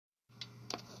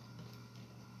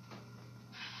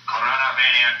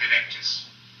ad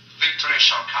dilectis. Victory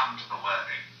shall come to the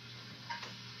worthy.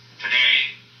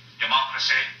 Today,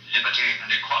 democracy, liberty,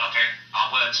 and equality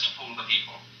are words to fool the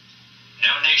people.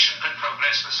 No nation can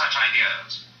progress with such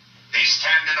ideas. They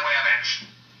stand in the way of action.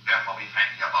 Therefore, we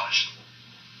frankly abolish them.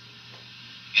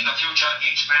 In the future,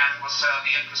 each man will serve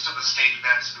the interest of the state with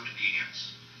absolute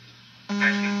obedience.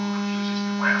 Let him who refuses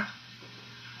beware.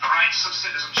 The rights of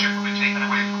citizenship will be taken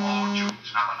away from all Jews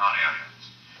and other non-Aryans.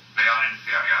 They are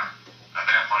inferior, and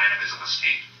therefore enemies of the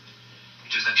state.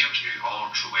 It is the duty of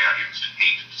all true Aryans to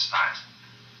hate and despise them.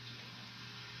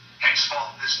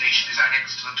 Henceforth, this nation is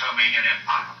annexed to the Tomanian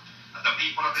Empire, and the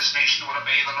people of this nation will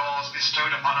obey the laws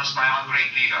bestowed upon us by our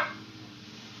great leader,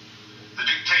 the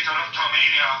dictator of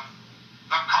Tomania,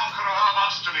 the conqueror of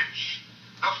Austerlitz,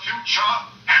 the future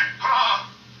emperor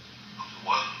of the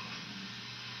world.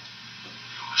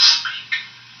 You must speak.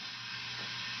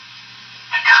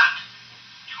 I can't.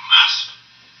 You must.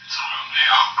 It's our only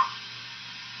hope.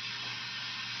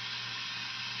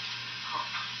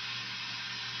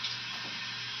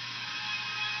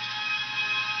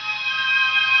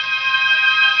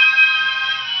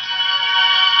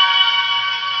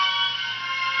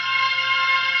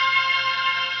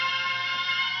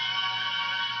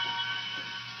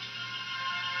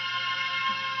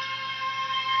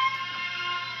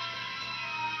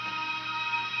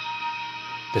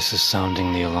 This is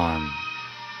sounding the alarm.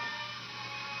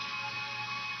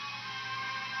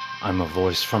 I'm a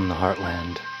voice from the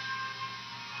heartland.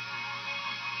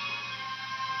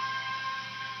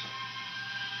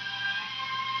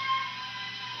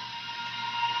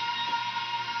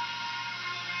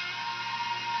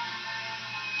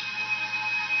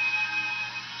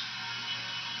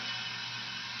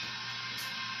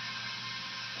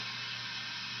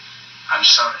 I'm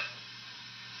sorry,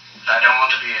 but I don't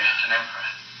want to be an emperor.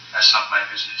 That's not my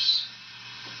business.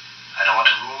 I don't want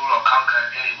to rule or conquer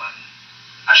anyone.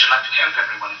 I should like to help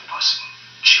everyone if possible.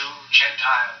 Jew,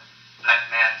 Gentile, black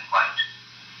man, white.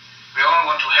 We all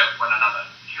want to help one another.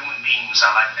 Human beings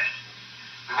are like that.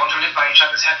 We want to live by each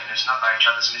other's happiness, not by each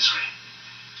other's misery.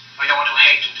 We don't want to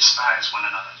hate and despise one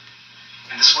another.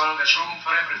 In this world there's room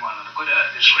for everyone, and the good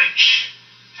earth is rich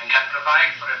and can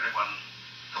provide for everyone.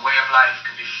 The way of life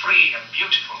can be free and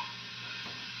beautiful,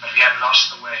 but we have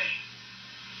lost the way.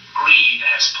 Greed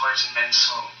has poisoned men's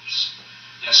souls.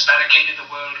 It has barricaded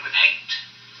the world with hate,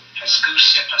 has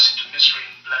goose-stepped us into misery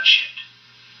and bloodshed.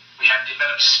 We have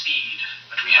developed speed,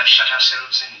 but we have shut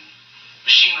ourselves in.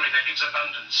 Machinery that gives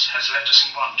abundance has left us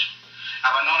in want.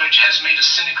 Our knowledge has made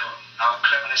us cynical, our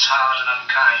cleverness hard and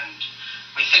unkind.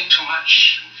 We think too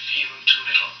much and feel too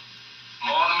little.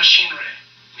 More than machinery,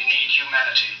 we need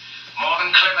humanity. More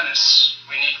than cleverness,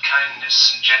 we need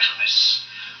kindness and gentleness.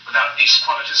 Without these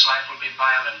qualities, life will be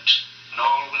violent, and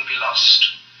all will be lost.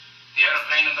 The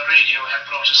aeroplane and the radio have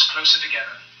brought us closer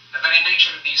together. The very nature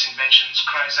of these inventions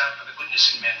cries out for the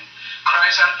goodness in men,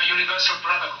 cries out for universal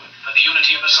brotherhood, for the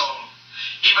unity of us all.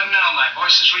 Even now, my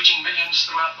voice is reaching millions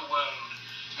throughout the world,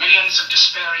 millions of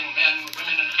despairing men,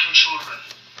 women, and little children,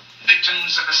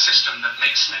 victims of a system that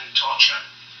makes men torture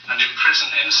and imprison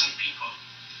innocent people.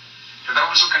 To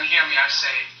those who can hear me, I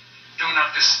say, do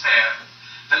not despair.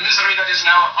 The misery that is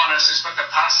now upon us is but the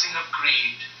passing of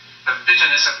greed, the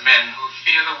bitterness of men who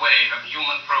fear the way of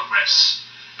human progress.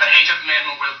 The hate of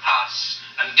men will pass,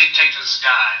 and dictators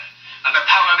die, and the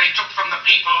power they took from the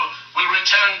people will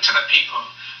return to the people,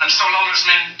 and so long as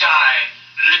men die,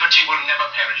 liberty will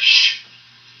never perish.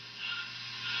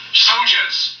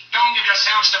 Soldiers, don't give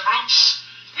yourselves to brutes,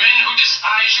 men who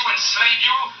despise you, enslave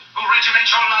you, who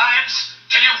regiment your lives,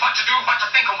 tell you what to do, what to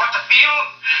think, and what to feel,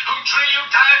 who drill you,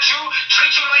 diet you,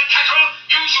 treat you like cattle,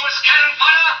 use you as cannon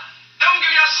fodder. Don't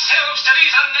give yourselves to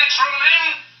these unnatural men,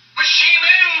 machine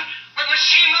men with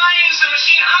machine minds and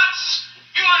machine hearts.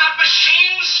 You are not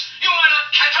machines, you are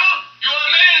not cattle, you are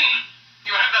men.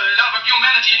 You have the love of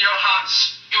humanity in your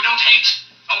hearts. You don't hate,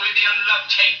 only the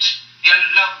unloved hate, the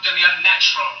unloved and the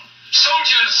unnatural.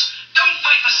 Soldiers, don't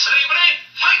fight for slavery,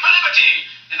 fight for liberty.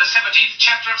 In the 17th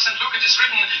chapter of St. Luke it is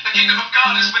written, the kingdom of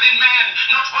God is within man,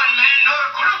 not one man nor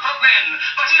a group of men,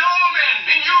 but in all men,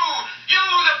 in you. You,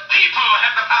 the people,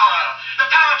 have the power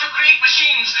to create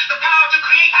machines, the power to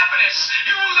create happiness.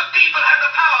 You, the people, have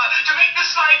the power to make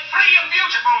this life free and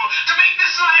beautiful, to make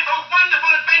this life a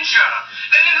wonderful adventure.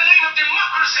 Then in the name of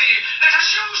democracy, let us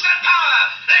use that power.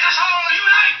 Let us all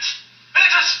unite.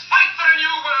 Let us fight for a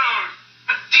new world,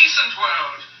 a decent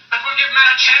world, that will give men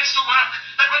a chance to work,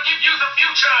 that will give youth a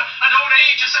future and old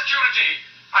age a security.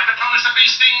 By the promise of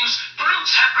these things,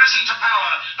 brutes have risen to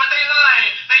power, but they lie.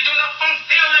 They do not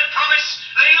fulfill their promise.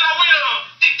 They never will.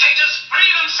 Dictators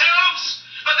free themselves,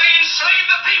 but they enslave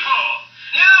the people.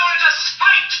 Now let us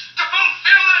fight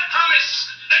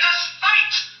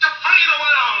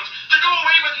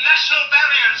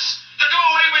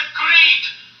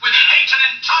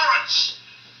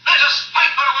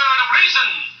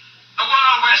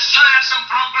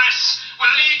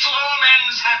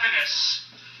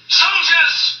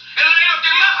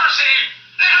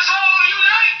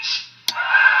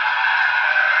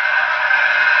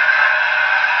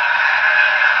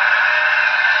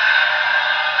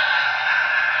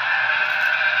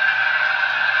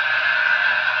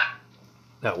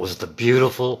That was the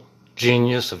beautiful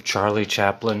genius of Charlie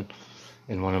Chaplin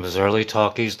in one of his early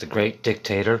talkies, The Great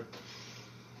Dictator,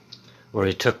 where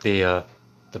he took the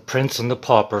Prince and the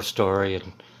Pauper story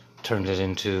and turned it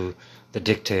into The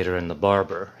Dictator and the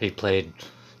Barber. He played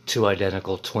two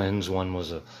identical twins. One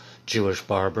was a Jewish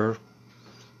barber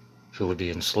who would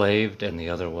be enslaved, and the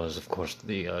other was, of course,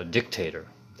 the dictator.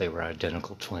 They were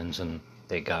identical twins, and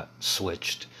they got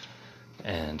switched,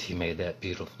 and he made that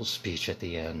beautiful speech at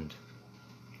the end.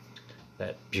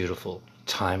 That beautiful,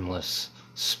 timeless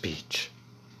speech.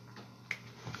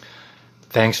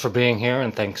 Thanks for being here,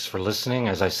 and thanks for listening.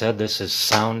 As I said, this is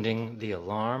Sounding the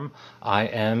Alarm. I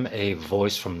am a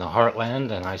voice from the heartland,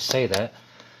 and I say that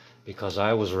because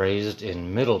I was raised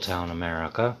in Middletown,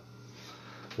 America,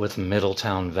 with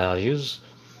Middletown values.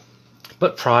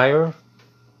 But prior,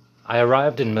 I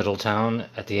arrived in Middletown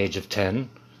at the age of 10,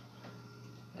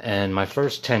 and my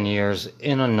first 10 years,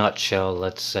 in a nutshell,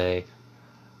 let's say,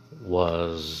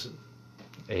 was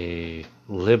a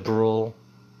liberal,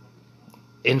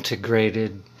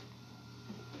 integrated,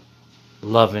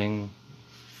 loving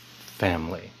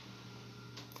family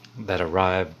that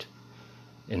arrived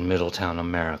in Middletown,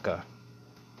 America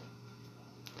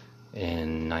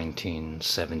in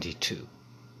 1972.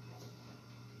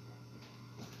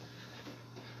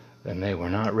 And they were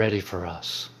not ready for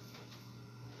us.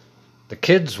 The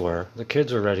kids were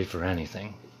ready for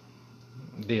anything.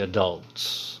 The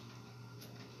adults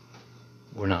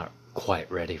were not quite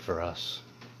ready for us.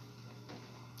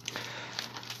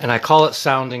 And I call it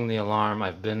Sounding the Alarm.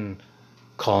 I've been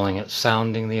calling it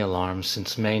Sounding the Alarm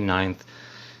since May 9th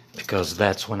because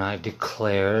that's when I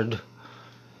declared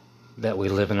that we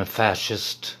live in a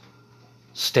fascist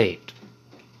state.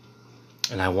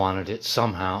 And I wanted it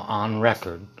somehow on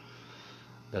record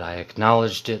that I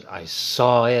acknowledged it, I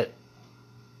saw it,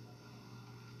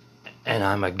 and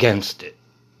I'm against it.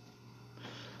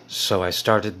 So I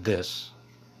started this.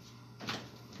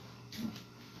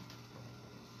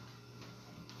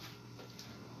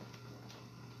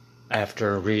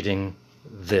 After reading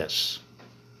this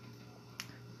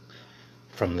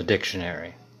from the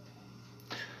dictionary.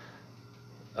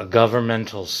 A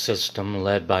governmental system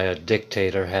led by a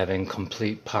dictator having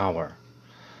complete power,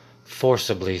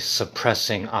 forcibly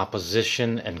suppressing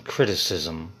opposition and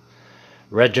criticism,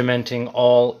 regimenting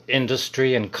all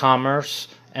industry and commerce,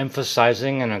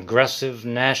 emphasizing an aggressive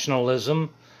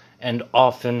nationalism and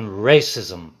often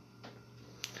racism.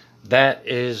 That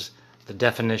is the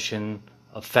definition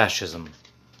of fascism.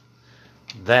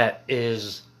 That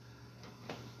is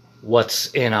what's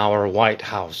in our White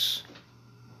House.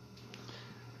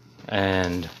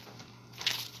 And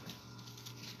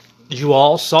you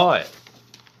all saw it.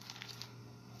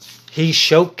 He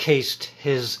showcased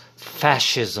his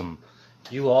fascism.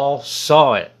 You all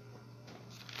saw it.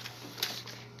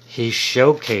 He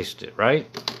showcased it, right?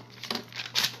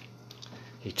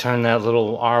 He turned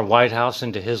our White House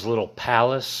into his little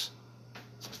palace.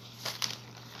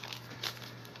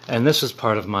 And this is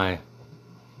part of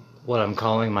what I'm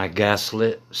calling my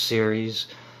gaslit series.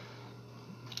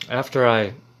 After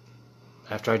I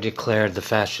declared the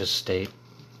fascist state,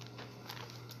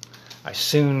 I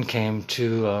soon came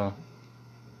to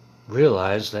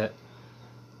realize that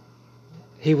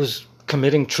he was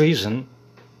committing treason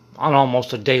on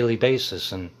almost a daily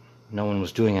basis, and no one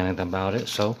was doing anything about it.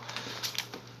 So,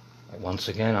 once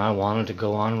again, I wanted to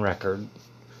go on record.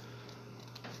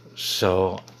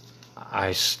 So,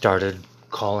 I started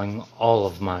calling all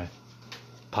of my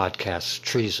podcasts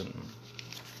Treason.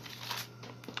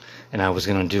 And I was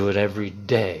going to do it every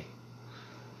day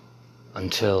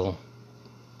until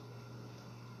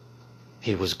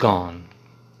he was gone.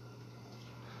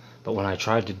 But when I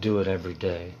tried to do it every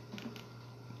day,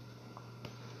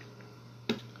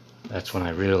 that's when I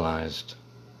realized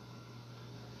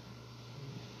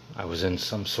I was in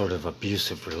some sort of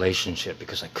abusive relationship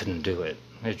because I couldn't do it.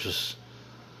 I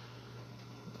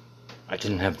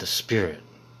didn't have the spirit,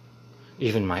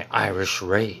 even my Irish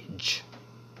rage.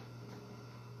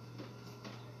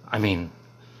 I mean,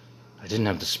 I didn't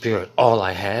have the spirit. All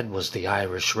I had was the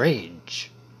Irish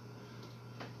rage.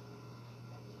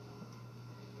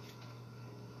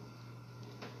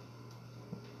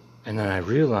 And then I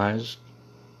realized,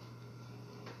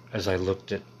 as I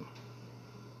looked at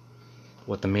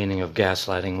what the meaning of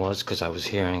gaslighting was, because I was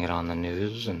hearing it on the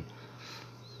news, and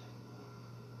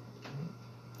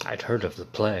I'd heard of the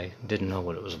play, didn't know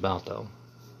what it was about though,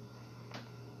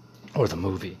 or the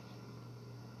movie.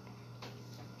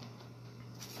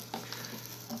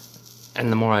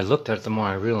 And the more I looked at it, the more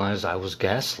I realized I was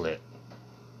gaslit.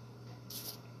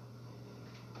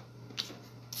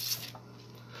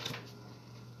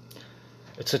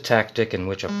 It's a tactic in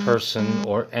which a person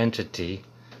or entity,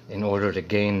 in order to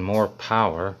gain more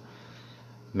power,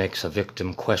 makes a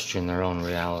victim question their own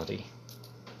reality.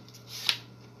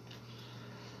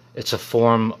 It's a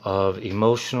form of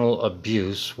emotional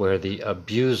abuse where the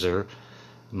abuser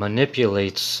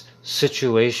manipulates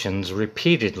situations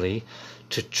repeatedly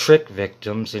to trick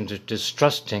victims into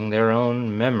distrusting their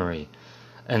own memory,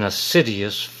 an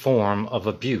assiduous form of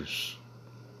abuse.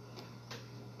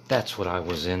 That's what I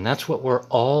was in. That's what we're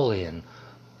all in.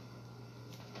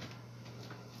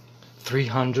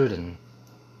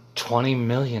 320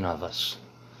 million of us.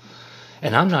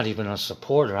 And I'm not even a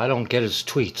supporter. I don't get his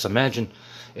tweets. Imagine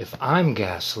if I'm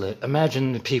gaslit.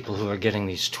 Imagine the people who are getting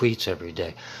these tweets every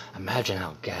day. Imagine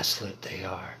how gaslit they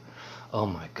are. Oh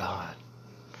my God.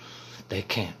 They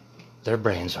can't. Their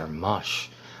brains are mush.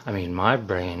 I mean, my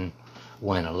brain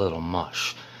went a little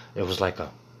mush. It was like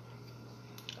a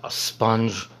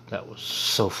sponge that was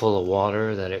so full of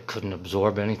water that it couldn't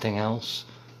absorb anything else.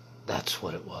 That's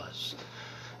what it was.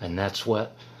 And that's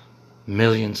what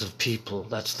millions of people,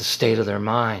 that's the state of their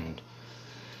mind.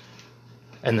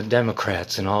 And the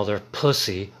Democrats, in all their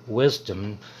pussy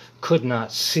wisdom, could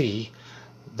not see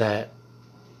that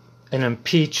an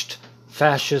impeached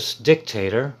fascist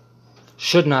dictator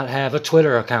should not have a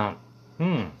Twitter account.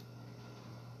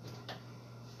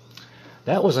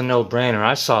 That was a no-brainer.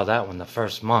 I saw that one the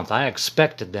first month. I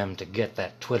expected them to get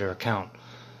that Twitter account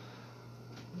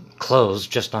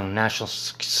closed just on national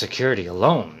security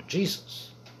alone. Jesus.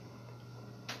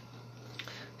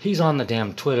 He's on the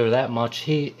damn Twitter that much.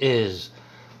 He is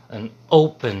an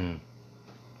open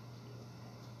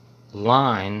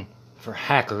line for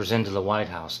hackers into the White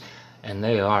House. And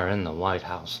they are in the White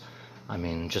House. I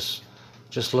mean, just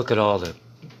look at all the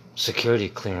security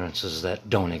clearances that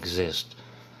don't exist.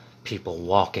 People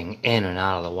walking in and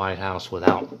out of the White House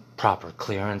without proper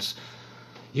clearance.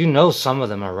 You know some of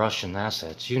them are Russian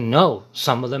assets. You know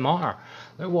some of them are.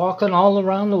 They're walking all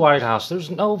around the White House. There's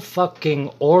no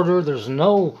fucking order. There's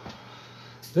no...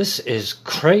 This is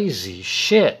crazy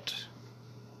shit.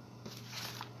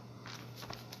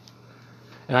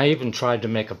 And I even tried to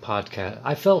make a podcast.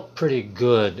 I felt pretty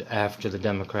good after the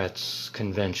Democrats'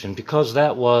 convention because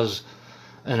that was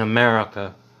an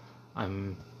America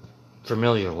I'm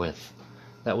familiar with.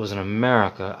 That was an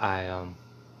America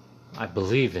I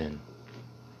believe in.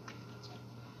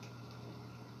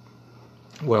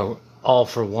 Well, all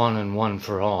for one and one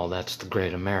for all. That's the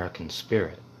great American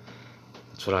spirit.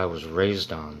 That's what I was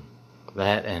raised on.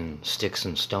 That and sticks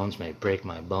and stones may break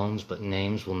my bones, but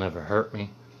names will never hurt me.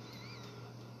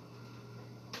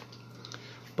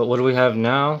 But what do we have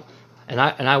now? And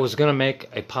I was going to make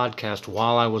a podcast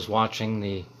while I was watching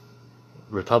the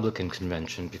Republican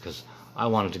convention because I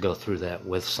wanted to go through that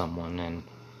with someone,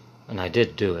 and I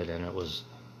did do it, and it was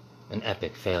an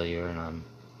epic failure, and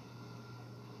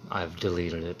I've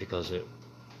deleted it because it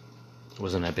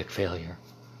was an epic failure.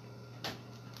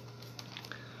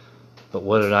 But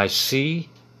what did I see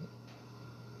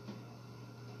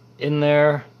in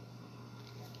their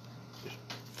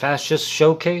fascist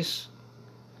showcase?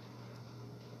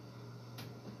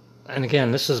 And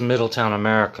again, this is Middletown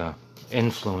America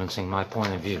influencing my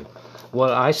point of view.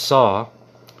 What I saw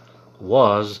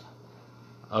was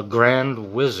a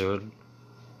grand wizard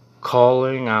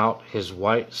calling out his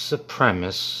white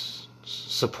supremacist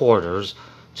supporters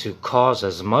to cause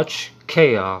as much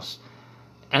chaos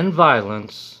and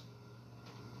violence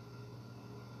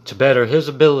to better his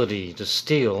ability to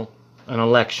steal an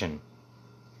election.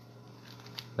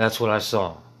 That's what I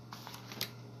saw.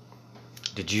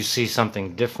 Did you see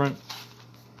something different?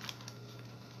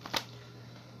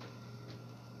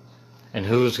 And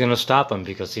who's going to stop him?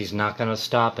 Because he's not going to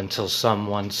stop until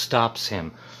someone stops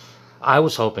him. I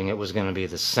was hoping it was going to be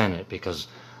the Senate because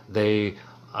they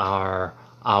are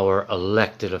our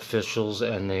elected officials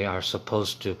and they are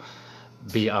supposed to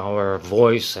be our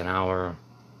voice and our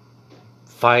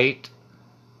fight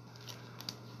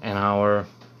and our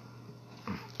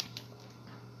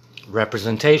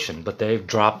representation. But they've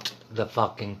dropped the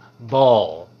fucking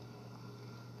ball.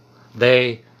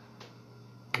 They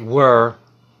were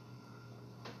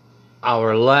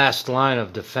our last line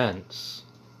of defense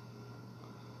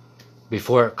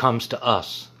before it comes to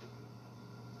us.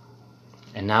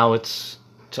 And now it's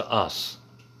to us.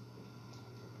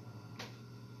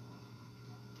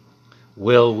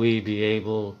 Will we be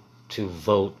able to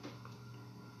vote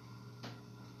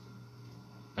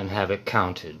and have it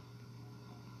counted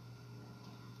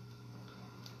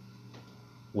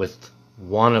with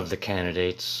one of the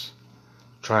candidates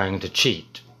trying to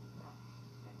cheat?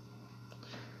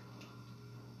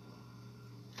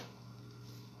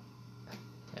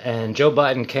 And Joe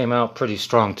Biden came out pretty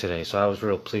strong today, so I was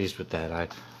real pleased with that.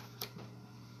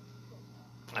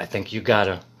 I think you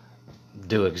gotta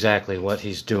do exactly what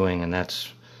he's doing, and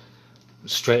that's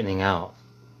straightening out,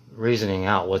 reasoning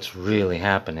out what's really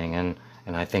happening, and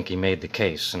I think he made the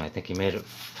case, and I think he made it,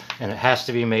 and it has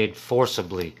to be made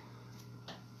forcibly,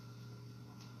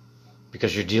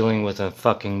 because you're dealing with a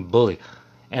fucking bully.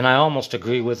 And I almost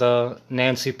agree with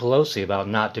Nancy Pelosi about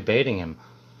not debating him,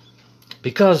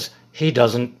 because he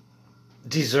doesn't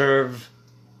deserve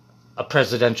a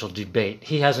presidential debate.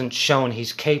 He hasn't shown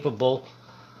he's capable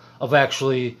of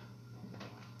actually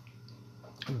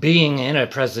being in a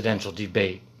presidential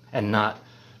debate and not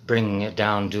bringing it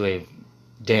down to a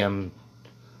damn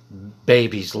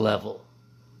baby's level.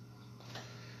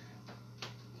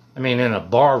 I mean, in a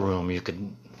bar room you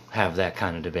could have that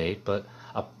kind of debate, but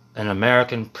an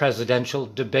American presidential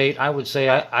debate, I would say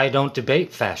I don't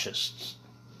debate fascists.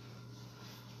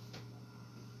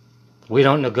 We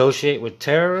don't negotiate with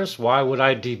terrorists. Why would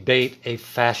I debate a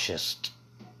fascist?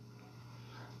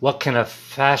 What can a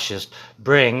fascist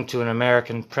bring to an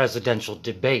American presidential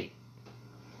debate?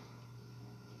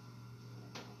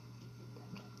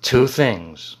 Two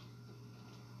things: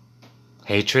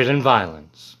 hatred and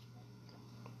violence.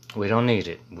 We don't need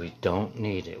it. We don't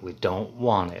need it. We don't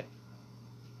want it.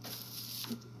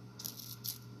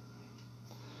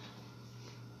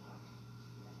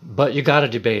 But you gotta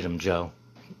debate him, Joe.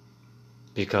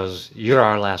 Because you're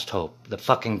our last hope. The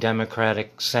fucking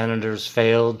Democratic senators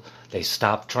failed. They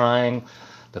stopped trying.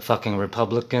 The fucking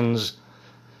Republicans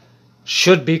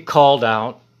should be called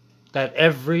out. That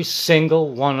every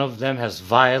single one of them has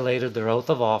violated their oath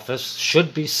of office.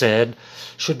 Should be said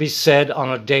on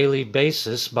a daily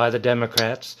basis by the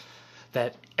Democrats.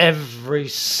 That every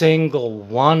single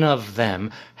one of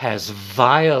them has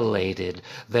violated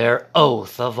their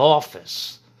oath of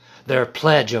office. Their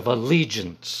pledge of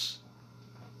allegiance.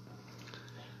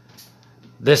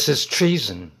 This is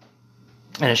treason,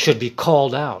 and it should be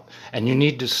called out. And you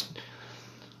need to,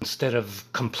 instead of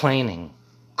complaining,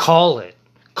 call it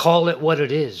what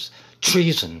it is.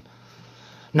 Treason.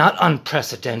 Not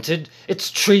unprecedented, it's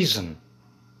treason.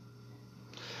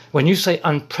 When you say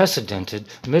unprecedented,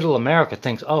 middle America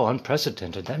thinks, oh,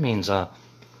 unprecedented, that means the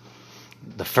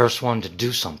first one to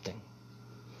do something.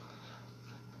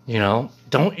 You know,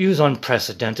 don't use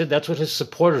unprecedented. That's what his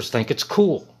supporters think. It's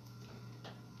cool.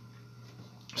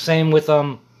 Same with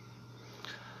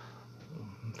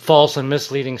false and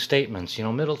misleading statements. You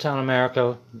know, Middletown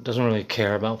America doesn't really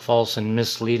care about false and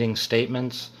misleading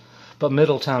statements, but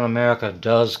Middletown America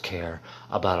does care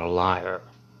about a liar.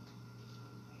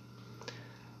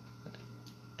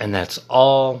 And that's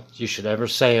all you should ever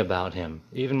say about him,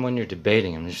 even when you're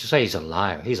debating him. You should say he's a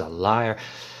liar. He's a liar.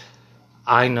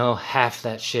 I know half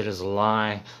that shit is a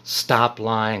lie. Stop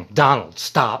lying. Donald,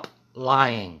 stop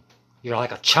lying. You're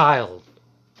like a child.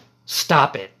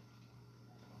 Stop it.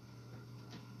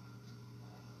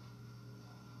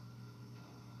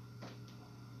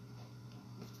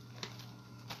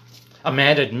 A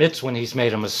man admits when he's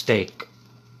made a mistake.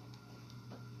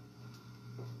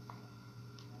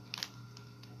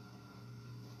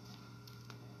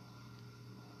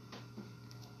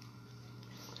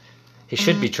 He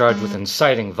should be charged with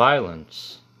inciting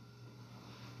violence.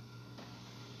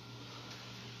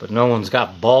 But no one's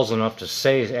got balls enough to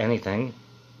say anything.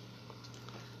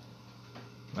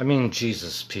 I mean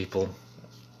Jesus, people.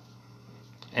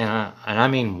 And I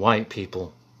mean white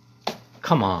people.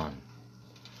 Come on.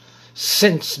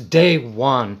 Since day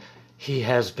one, he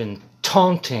has been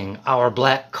taunting our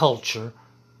black culture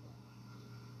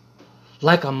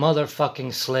like a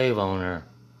motherfucking slave owner.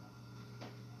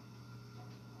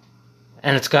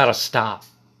 And it's got to stop.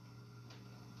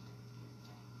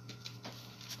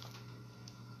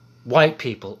 White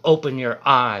people, open your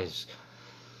eyes.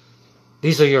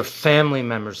 These are your family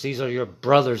members. These are your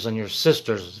brothers and your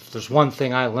sisters. If there's one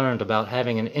thing I learned about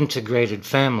having an integrated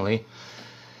family,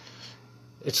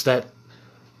 it's that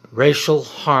racial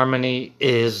harmony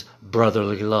is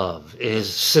brotherly love,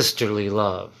 is sisterly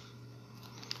love.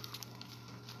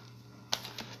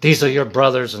 These are your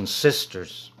brothers and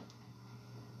sisters.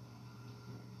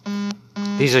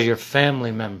 These are your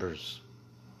family members.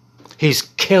 He's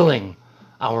killing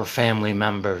our family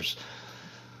members,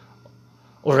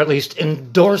 or at least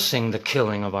endorsing the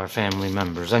killing of our family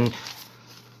members. And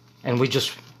we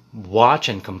just watch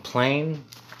and complain.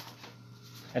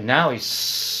 And now he's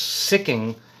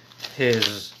sicking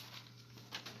his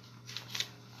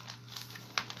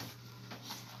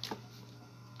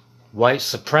white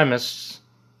supremacists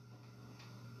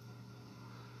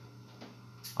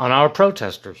on our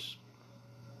protesters.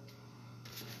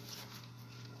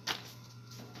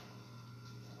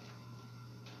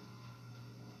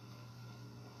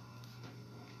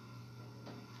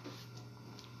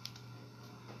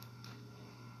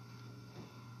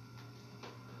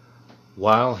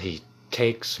 while he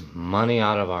takes money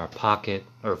out of our pocket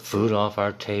or food off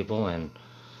our table and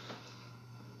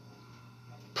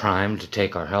primed to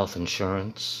take our health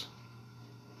insurance.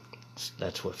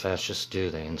 That's what fascists do.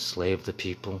 They enslave the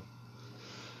people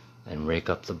and rake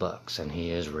up the bucks. And he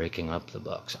is raking up the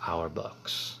bucks, our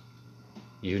bucks.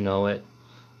 You know it.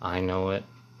 I know it.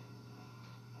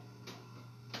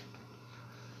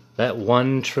 That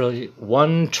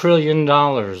 $1 trillion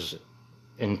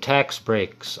in tax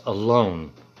breaks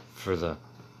alone for the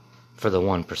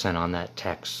 1% on that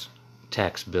tax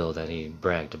bill that he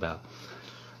bragged about.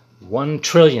 $1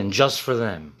 trillion just for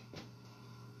them.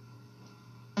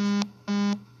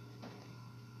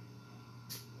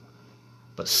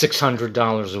 But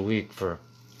 $600 a week for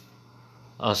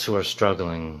us who are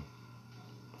struggling.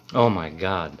 Oh my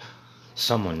God,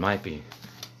 someone might be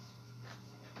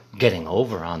getting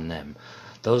over on them.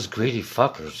 Those greedy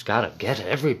fuckers gotta get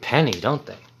every penny, don't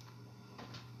they?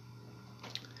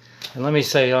 And let me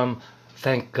say,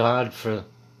 thank God for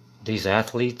these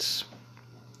athletes.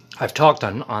 I've talked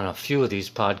on a few of these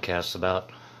podcasts about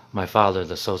my father,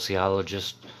 the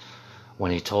sociologist,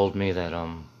 when he told me that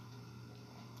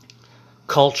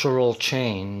cultural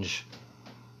change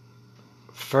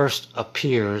first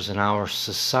appears in our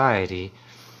society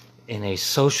in a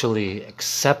socially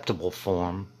acceptable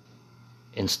form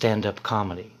in stand-up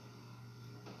comedy.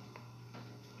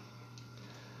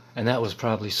 And that was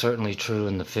probably certainly true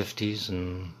in the 50s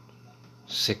and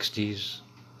 60s.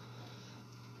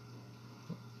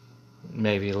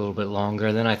 Maybe a little bit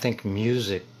longer. Then I think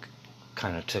music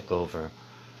kind of took over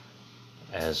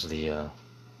as the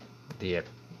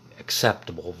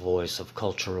acceptable voice of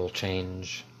cultural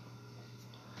change.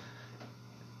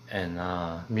 And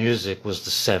music was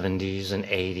the 70s and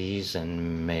 80s,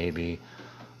 and maybe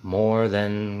more.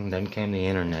 Then came the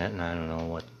internet, and I don't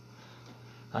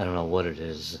know what it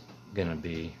is gonna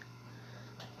be.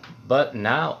 But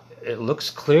now it looks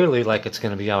clearly like it's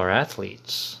gonna be our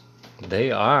athletes.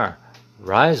 They are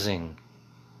rising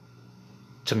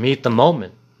to meet the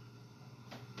moment.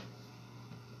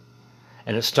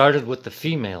 And it started with the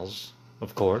females,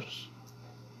 of course,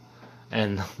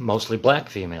 and mostly black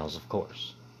females, of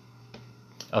course,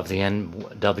 of the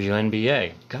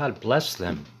WNBA. God bless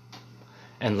them.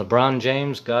 And LeBron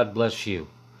James, God bless you.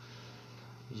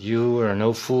 You are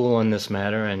no fool on this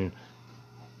matter, and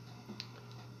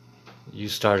you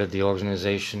started the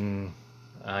organization.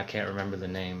 I can't remember the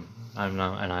name. I'm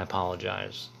not, and I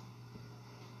apologize.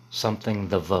 Something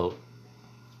The Vote.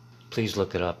 Please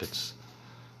look it up. It's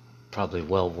probably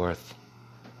well worth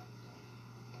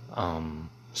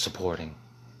supporting.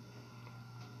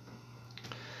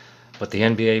 But the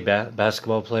NBA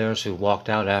basketball players who walked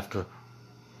out after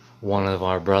one of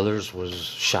our brothers was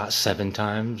shot 7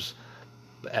 times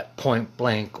at point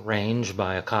blank range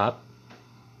by a cop,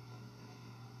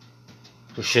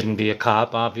 who shouldn't be a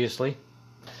cop, obviously.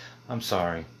 I'm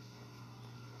sorry.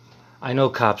 I know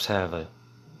cops have a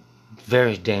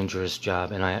very dangerous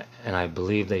job, and I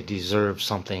believe they deserve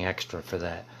something extra for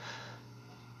that.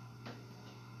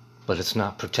 But it's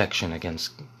not protection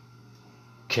against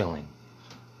killing.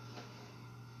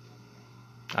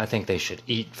 I think they should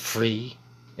eat free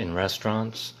in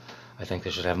restaurants. I think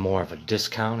they should have more of a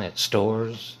discount at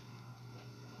stores.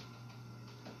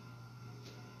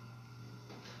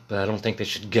 But I don't think they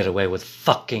should get away with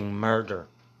fucking murder.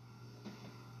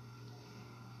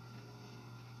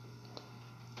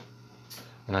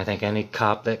 And I think any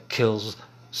cop that kills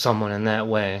someone in that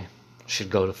way should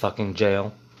go to fucking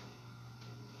jail.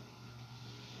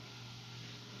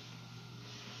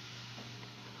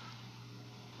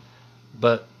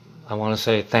 But I want to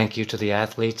say thank you to the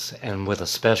athletes, and with a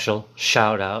special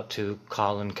shout out to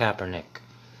Colin Kaepernick,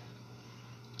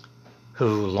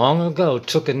 who long ago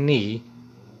took a knee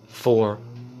for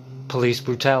police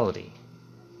brutality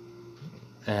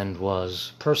and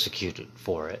was persecuted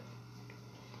for it.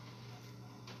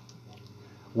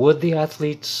 Would the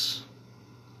athletes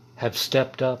have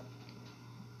stepped up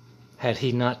had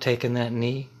he not taken that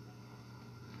knee?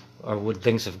 Or would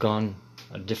things have gone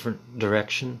a different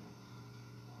direction?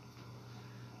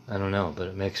 I don't know, but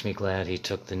it makes me glad he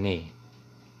took the knee.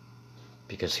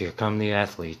 Because here come the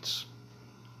athletes.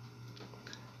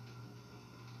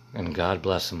 And God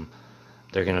bless them.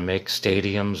 They're going to make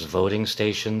stadiums, voting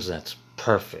stations. That's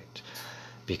perfect.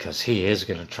 Because he is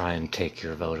going to try and take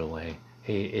your vote away.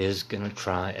 He is going to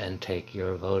try and take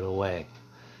your vote away.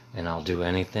 And I'll do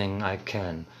anything I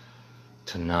can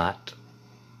to not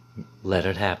let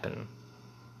it happen.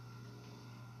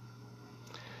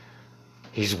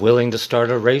 He's willing to start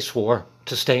a race war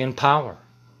to stay in power.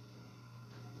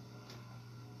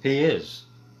 He is.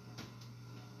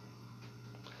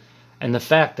 And the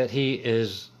fact that he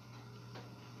is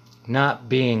not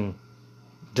being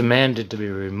demanded to be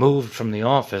removed from the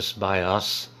office by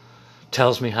us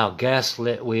tells me how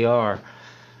gaslit we are.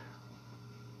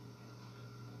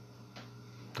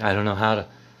 I don't know how to...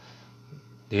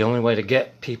 The only way to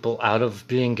get people out of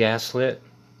being gaslit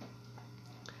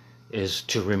is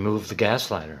to remove the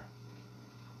gaslighter.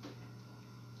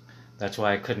 That's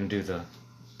why I couldn't do the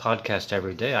podcast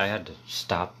every day. I had to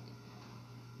stop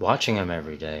watching him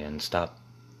every day and stop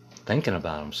thinking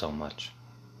about him so much.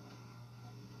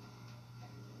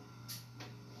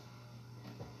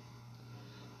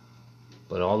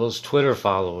 But all those Twitter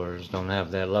followers don't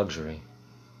have that luxury.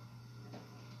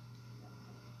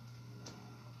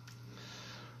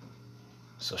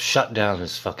 So shut down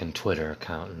his fucking Twitter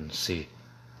account and see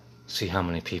how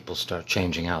many people start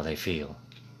changing how they feel.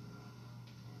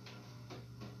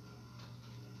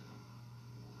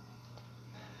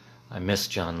 I miss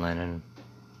John Lennon.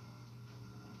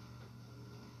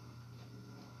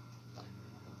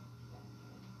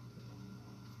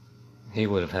 He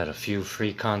would have had a few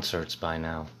free concerts by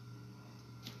now,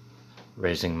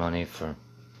 raising money for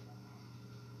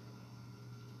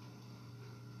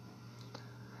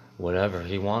whatever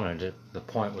he wanted. The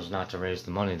point was not to raise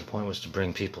the money, the point was to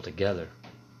bring people together.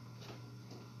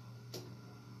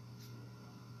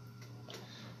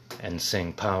 And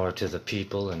sing power to the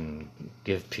people and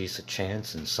give peace a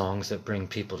chance, and songs that bring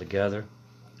people together.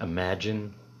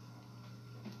 Imagine.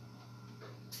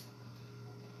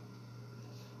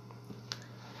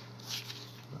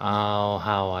 Oh,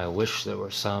 how I wish there were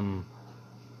some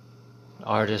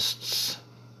artists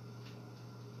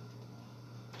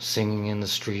singing in the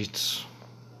streets,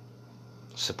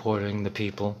 supporting the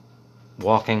people,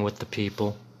 walking with the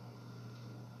people.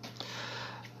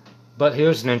 But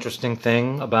here's an interesting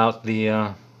thing about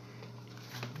the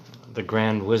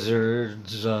Grand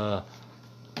Wizards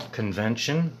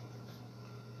convention.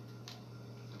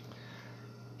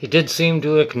 He did seem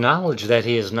to acknowledge that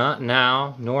he is not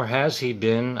now, nor has he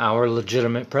been, our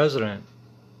legitimate president.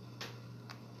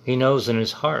 He knows in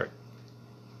his heart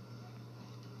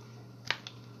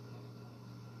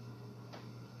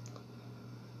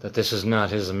that this is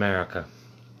not his America.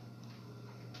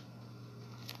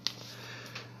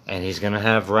 And he's going to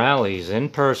have rallies in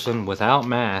person without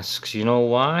masks. You know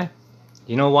why?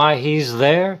 You know why he's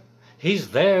there? He's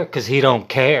there because he don't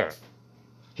care.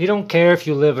 He don't care if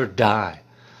you live or die,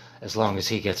 as long as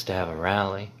he gets to have a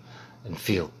rally and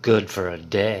feel good for a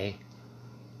day.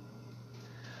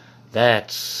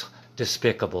 That's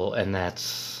despicable, and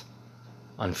that's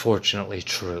unfortunately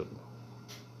true.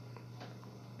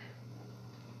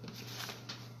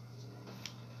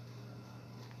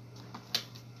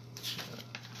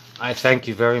 I thank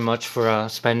you very much for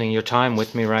spending your time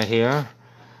with me right here.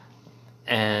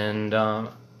 And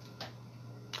I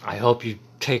hope you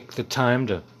take the time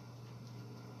to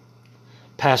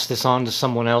pass this on to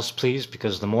someone else, please,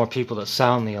 because the more people that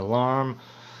sound the alarm,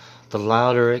 the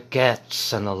louder it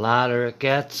gets, and the louder it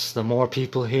gets, the more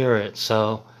people hear it.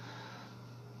 So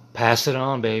pass it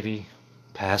on, baby.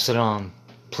 Pass it on,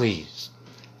 please.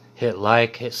 Hit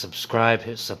like, hit subscribe,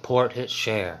 hit support, hit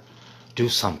share. Do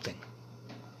something.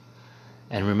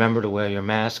 And remember to wear your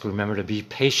mask. Remember to be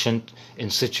patient in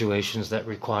situations that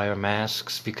require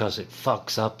masks, because it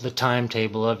fucks up the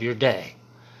timetable of your day.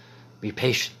 Be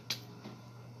patient.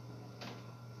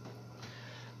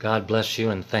 God bless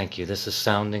you and thank you. This is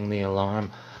Sounding the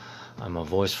Alarm. I'm a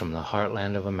voice from the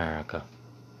heartland of America.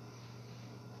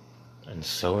 And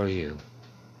so are you.